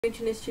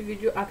Neste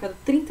vídeo, a cada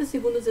 30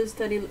 segundos eu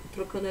estarei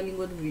trocando a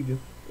língua do vídeo.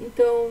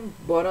 Então,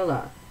 bora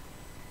lá.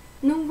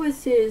 Não vai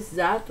ser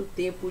exato o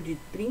tempo de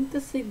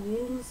 30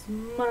 segundos,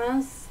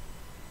 mas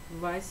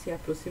vai ser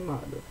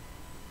aproximado.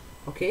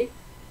 Ok?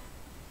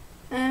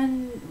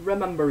 And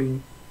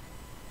remembering,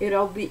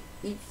 it'll be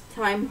each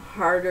time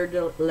harder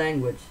the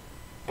language.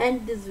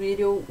 And this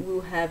video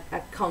will have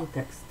a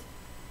context.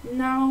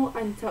 Now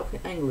I'm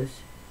talking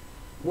English.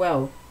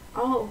 Well,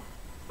 I'll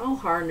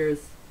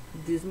harness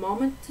this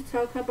moment to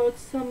talk about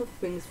some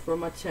things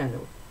from my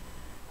channel.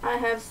 I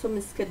have some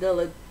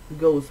scheduled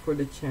goals for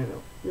the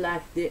channel,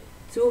 like the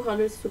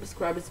 200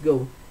 subscribers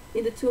goal.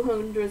 In the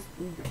 200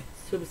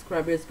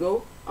 subscribers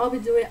goal, I'll be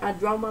doing a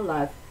drama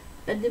live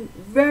and then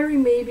very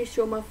maybe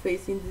show my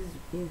face in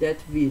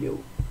that video.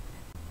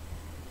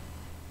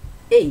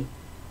 Hey,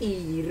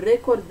 y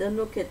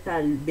recordando que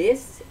tal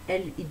vez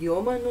el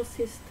idioma no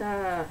se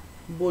está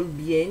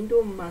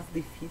volviendo más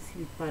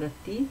difícil para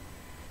ti,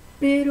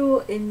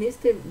 pero en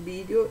este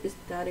vídeo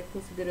estaré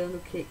considerando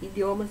que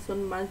idiomas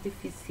son más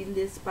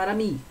difíciles para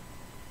mí.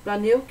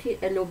 Planeo que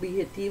el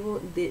objetivo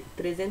de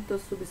 300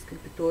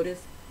 suscriptores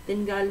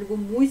tenga algo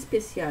muy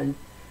especial,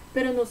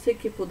 pero no sé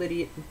qué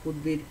podría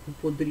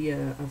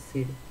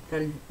hacer.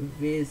 Tal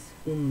vez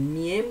un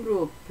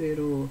miembro,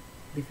 pero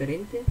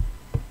diferente.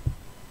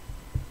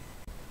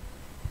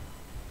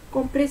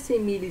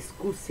 Comprese-me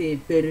scuse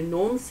per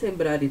non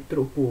sembrare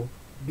troppo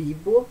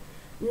vivo.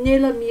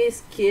 Nella mia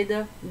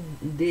scheda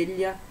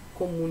della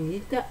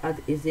comunità,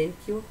 ad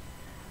esempio,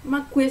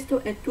 ma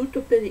questo è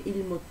tutto per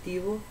il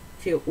motivo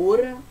che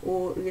ora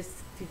ho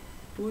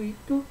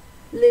restituito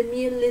le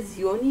mie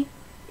lezioni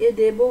e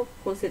devo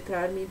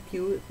concentrarmi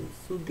più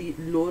su di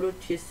loro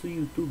che su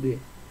YouTube.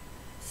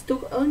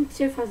 Sto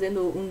anche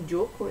facendo un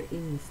gioco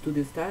in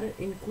Studio Star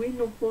in cui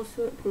non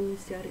posso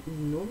pronunciare il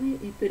nome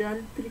e per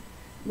altri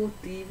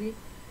motivi.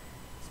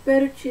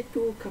 Spero che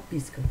tu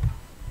capisca.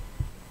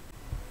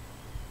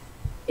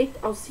 Et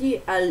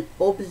aussi à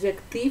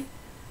l'objectif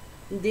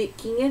de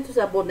 500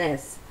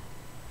 abonnés.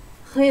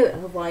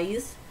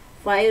 Revais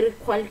faire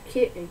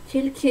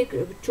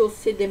quelque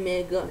chose de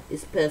méga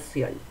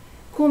spécial.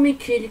 Comme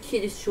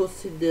quelque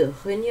chose de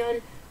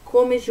génial,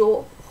 comme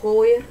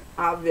jouer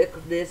avec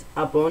des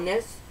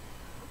abonnés,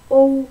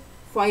 ou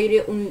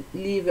faire un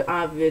livre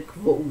avec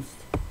vous,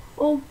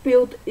 ou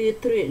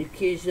peut-être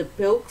que je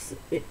puisse,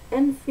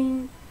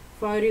 enfin,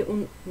 faire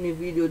un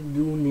vídeo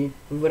d'une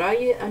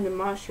vraie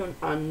animation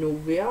à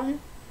nouvelle.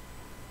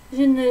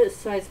 Je ne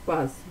sais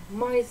pas,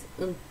 mais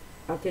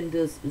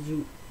attendez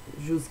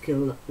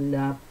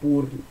jusque-là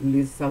pour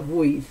le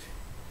savoir.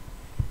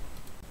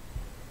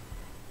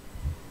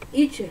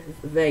 Ich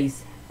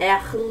weiß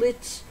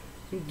ehrlich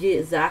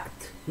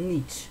gesagt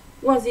nicht,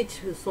 was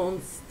ich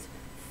sonst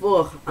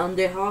vor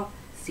anderer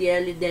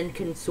Ziele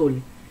denken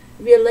soll.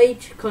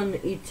 Vielleicht kann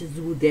ich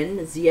zu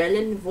den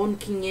Zielen von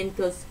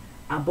 500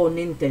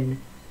 Abonnenten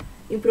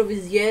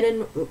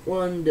improvisieren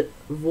und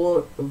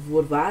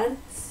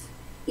vorwärts.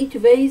 Ich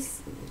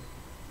weiß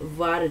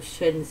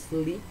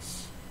wahrscheinlich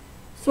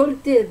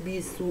sollte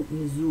bis zu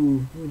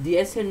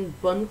diesem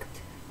Punkt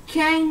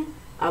kein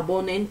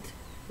Abonnent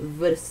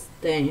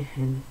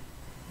verstehen,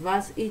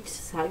 was ich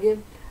sage,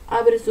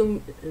 aber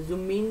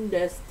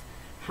zumindest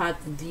hat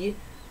die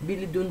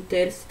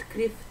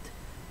Bildunterschrift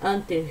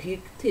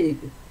unterrichtet.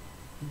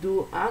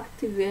 Du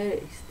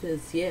aktivierst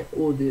sie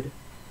oder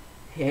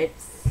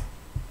Herz.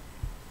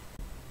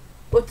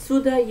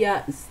 Отсюда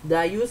я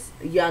сдаюсь,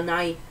 я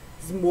не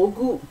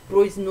змогу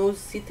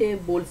произносить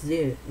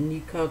больше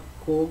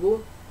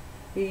никакого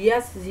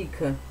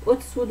языка.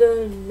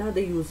 Отсюда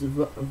надеюсь,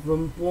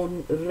 вам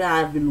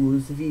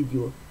понравилось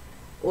видео.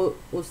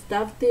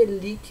 Оставьте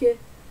лайки,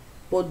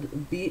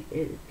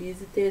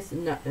 подписывайтесь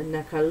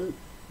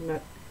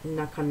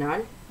на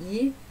канал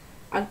и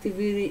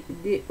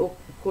активируйте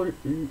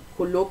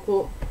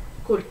колокольчик,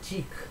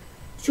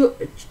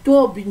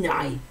 чтобы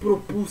не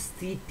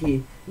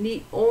пропустить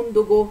ни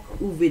одного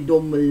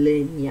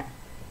уведомления.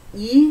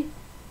 И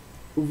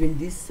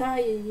увидимся.